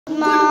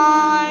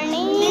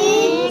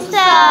Morning,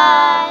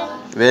 sir.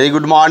 Very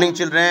good morning,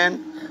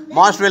 children.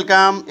 Most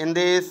welcome in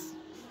this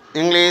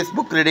English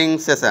book reading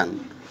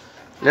session.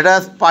 Let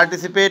us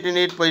participate in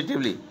it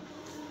positively.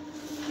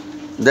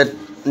 The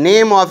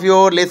name of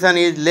your lesson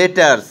is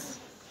letters.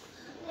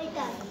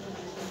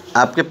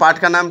 आपके पाठ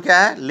का नाम क्या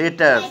है?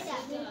 Letters.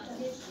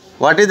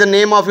 What is the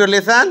name of your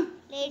lesson?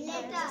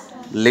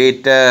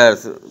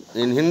 Letters.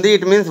 In Hindi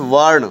it means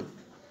word.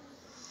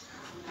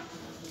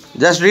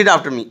 Just read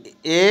after me.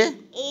 A,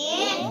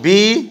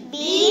 B,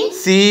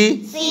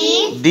 C,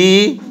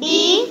 D,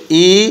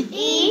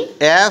 E,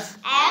 F,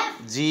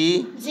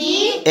 G,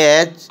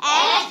 H,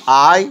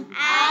 I,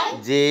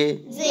 J,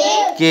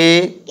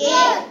 K,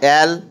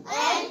 L,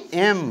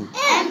 M,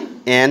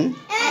 N,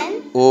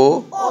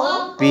 O,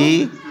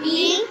 P,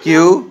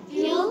 Q,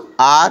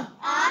 R,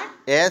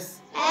 S,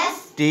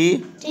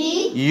 T,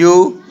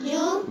 U,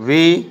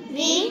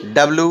 V,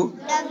 W,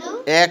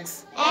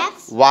 X,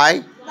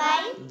 Y,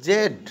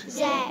 Z.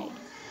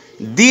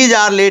 These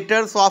are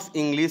letters of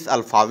English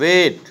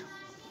alphabet.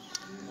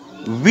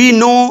 We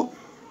know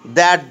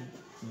that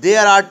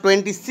there are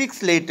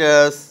 26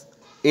 letters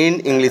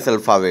in English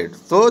alphabet.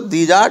 So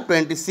these are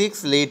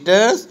 26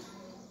 letters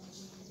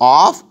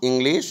of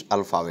English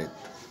alphabet.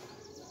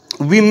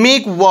 We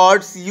make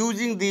words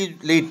using these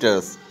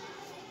letters.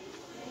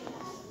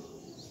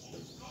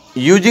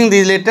 Using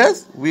these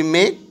letters, we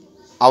make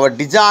our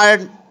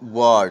desired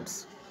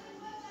words.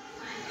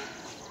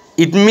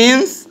 It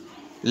means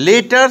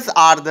letters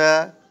are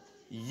the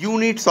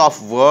units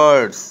of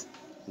words.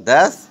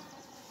 Thus,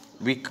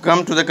 we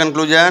come to the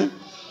conclusion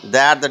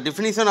that the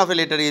definition of a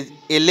letter is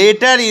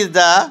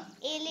the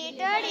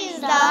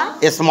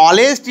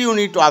smallest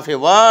unit of a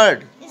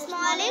word.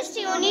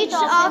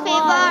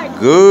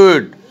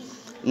 Good.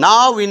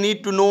 Now we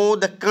need to know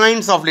the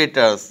kinds of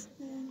letters.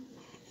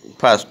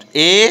 First,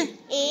 A,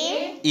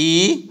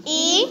 E,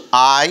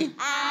 I,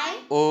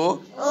 O,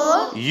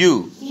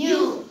 U.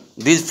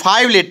 These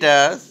five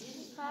letters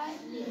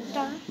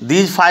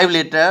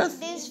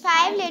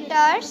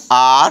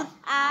are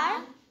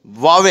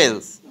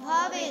vowels.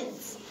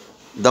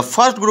 The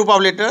first group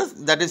of letters,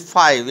 that is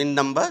 5 in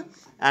number,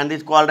 and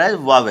is called as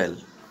vowel.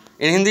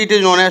 In Hindi it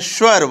is known as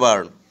sure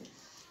word.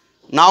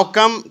 Now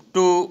come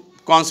to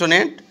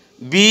consonant.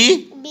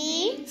 B,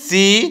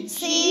 C,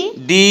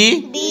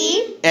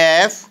 D,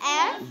 F,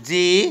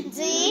 G,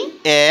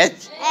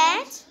 H,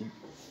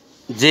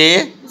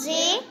 J,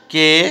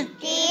 K,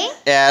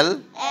 L,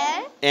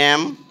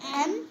 M,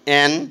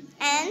 N,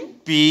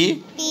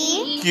 P,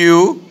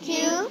 Q,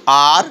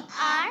 R,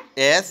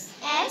 S,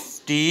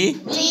 T,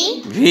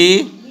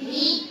 V,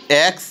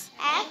 X,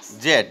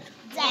 Z.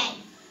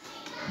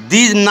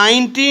 These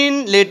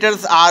 19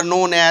 letters are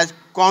known as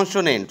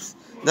consonants.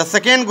 The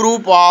second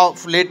group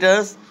of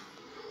letters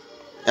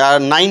are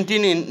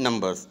 19 in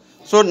numbers.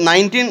 So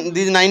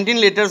these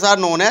 19 letters are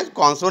known as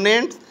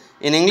consonants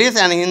in English,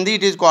 and in Hindi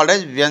it is called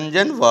as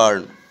Vyanjan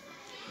word.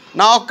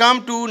 Now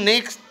come to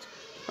next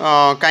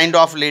kind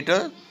of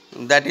letter,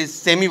 that is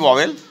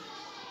semi-vowel.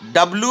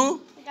 W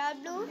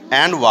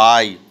and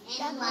Y.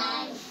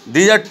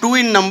 These are 2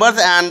 in numbers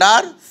and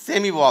are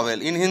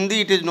semi-vowel. In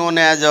Hindi it is known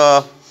as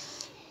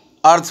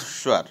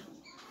Ardhshwar.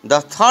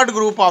 The third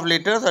group of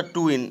letters are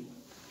 2 in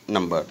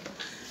number.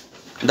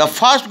 The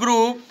first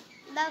group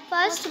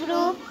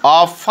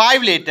of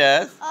 5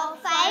 letters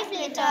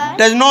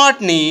does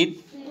not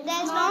need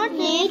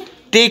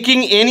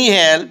taking any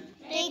help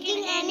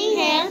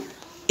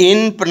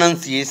in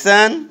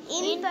pronunciation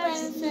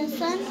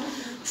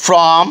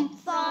from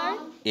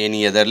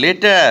any other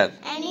letter.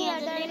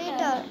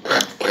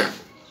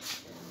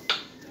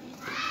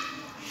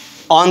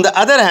 On the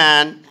other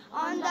hand,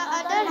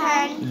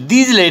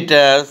 these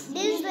letters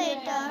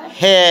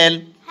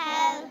help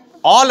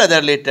all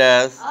other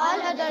letters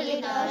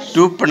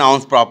to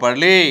pronounce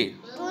properly.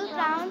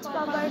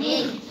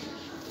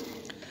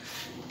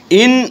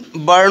 इन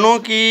वर्णों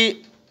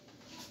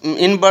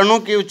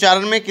के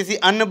उच्चारण में किसी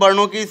अन्य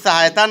वर्णों की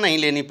सहायता नहीं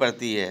लेनी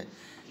पड़ती है,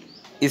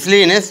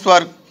 इसलिए इन्हें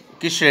स्वर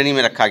की श्रेणी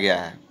में रखा गया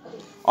है,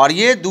 और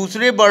ये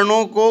दूसरे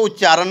वर्णों को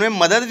उच्चारण में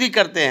मदद भी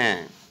करते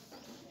हैं.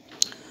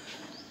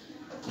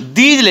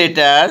 These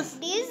letters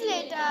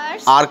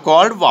are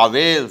called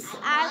vowels.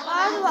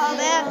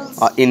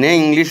 और इन्हें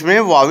इंग्लिश में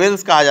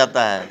vowels कहा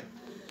जाता है.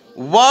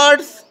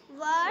 Words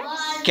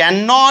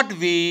cannot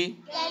be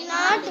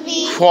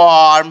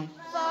formed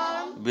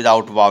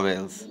without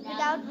vowels.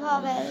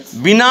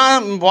 बिना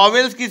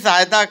vowels की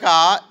सहायता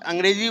का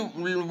अंग्रेजी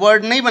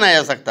वर्ड नहीं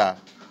बनाया जा सकता.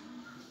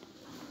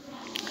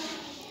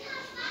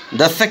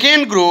 The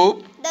second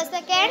group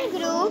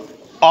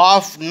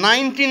of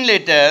 19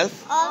 letters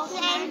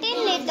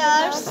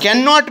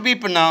cannot be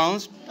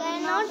pronounced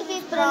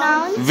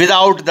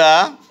without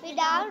the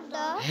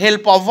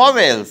help of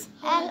vowels.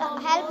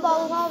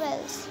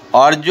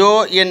 और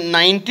जो ये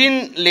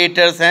 19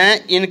 लेटर्स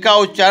हैं, इनका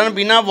उच्चारण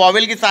बिना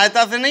वॉवेल की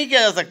सहायता से नहीं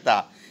किया जा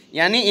सकता.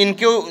 यानी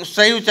इनके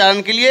सही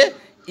उच्चारण के लिए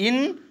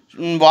इन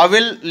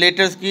वॉवेल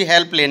लेटर्स की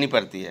हेल्प लेनी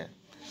पड़ती है.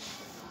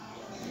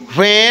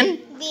 When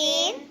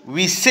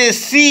we say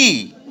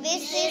C, We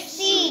say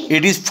C.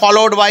 It is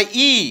followed by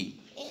E.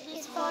 It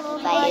is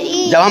followed by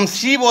E. जब हम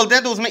सी बोलते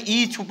हैं तो उसमें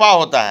ई छुपा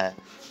होता है,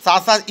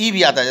 साथ साथ ई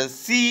भी आता है.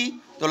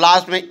 सी तो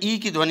लास्ट में ई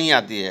की ध्वनि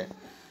आती है.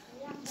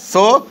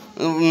 सो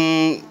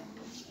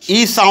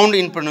ई sound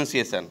in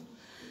pronunciation.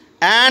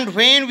 And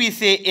when we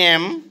से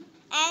M,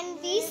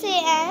 And we say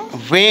M.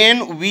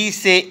 When we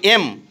से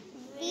M,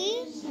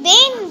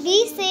 When we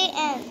say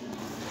M.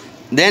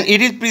 then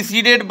it is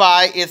preceded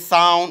by a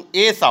sound.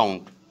 It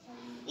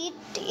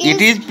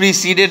is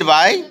preceded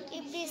by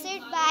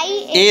preceded by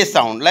a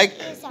sound. Like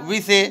A sound. we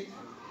say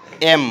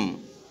M,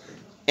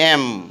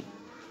 M,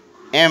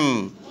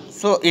 M.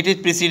 So it is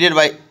preceded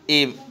by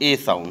a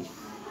sound.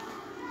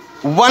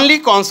 Only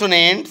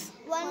consonants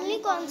Only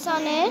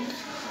consonant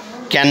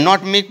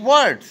cannot make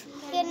words.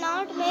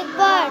 cannot make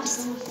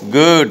words.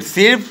 Good.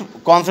 सिर्फ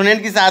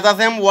consonant की सहायता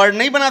से हम word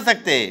नहीं बना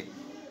सकते,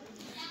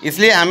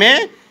 इसलिए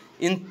हमें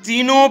इन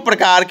तीनों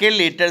प्रकार के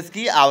लेटर्स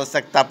की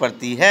आवश्यकता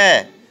पड़ती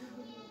है.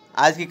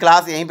 आज की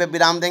क्लास यहीं पे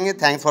विराम देंगे.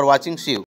 Thanks for watching. C you.